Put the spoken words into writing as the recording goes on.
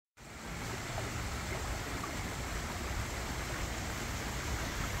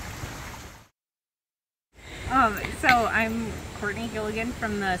So I'm Courtney Gilligan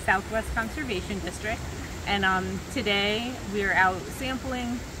from the Southwest Conservation District, and today we are out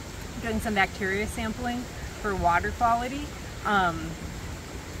sampling, doing some bacteria sampling for water quality.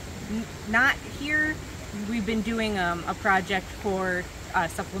 Not here. We've been doing a project for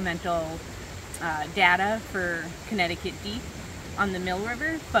supplemental data for Connecticut Deep on the Mill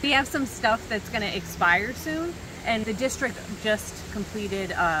River, but we have some stuff that's going to expire soon, and the district just completed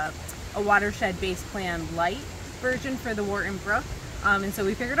a watershed-based plan light version for the Wharton Brook, and so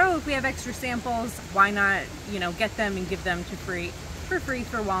we figured, oh, if we have extra samples, why not, get them and give them for free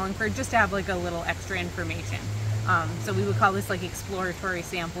for Wallingford, just to have like a little extra information. So we would call this like exploratory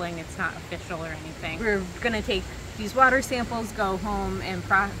sampling. It's not official or anything. We're gonna take these water samples, go home and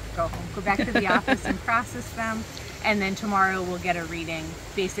go back to the office and process them, and then tomorrow we'll get a reading.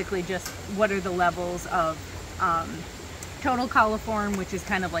 Basically, just what are the levels of total coliform, which is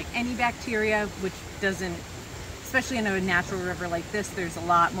kind of like any bacteria, which doesn't, especially in a natural river like this, there's a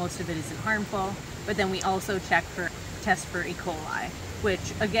lot. Most of it isn't harmful. But then we also test for E. coli, which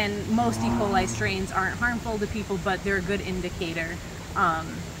again, most E. coli strains aren't harmful to people, but they're a good indicator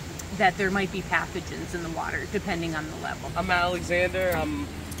that there might be pathogens in the water, depending on the level. I'm Alexander. I'm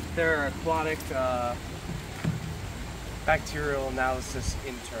their aquatic bacterial analysis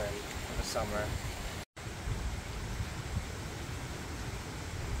intern for the summer.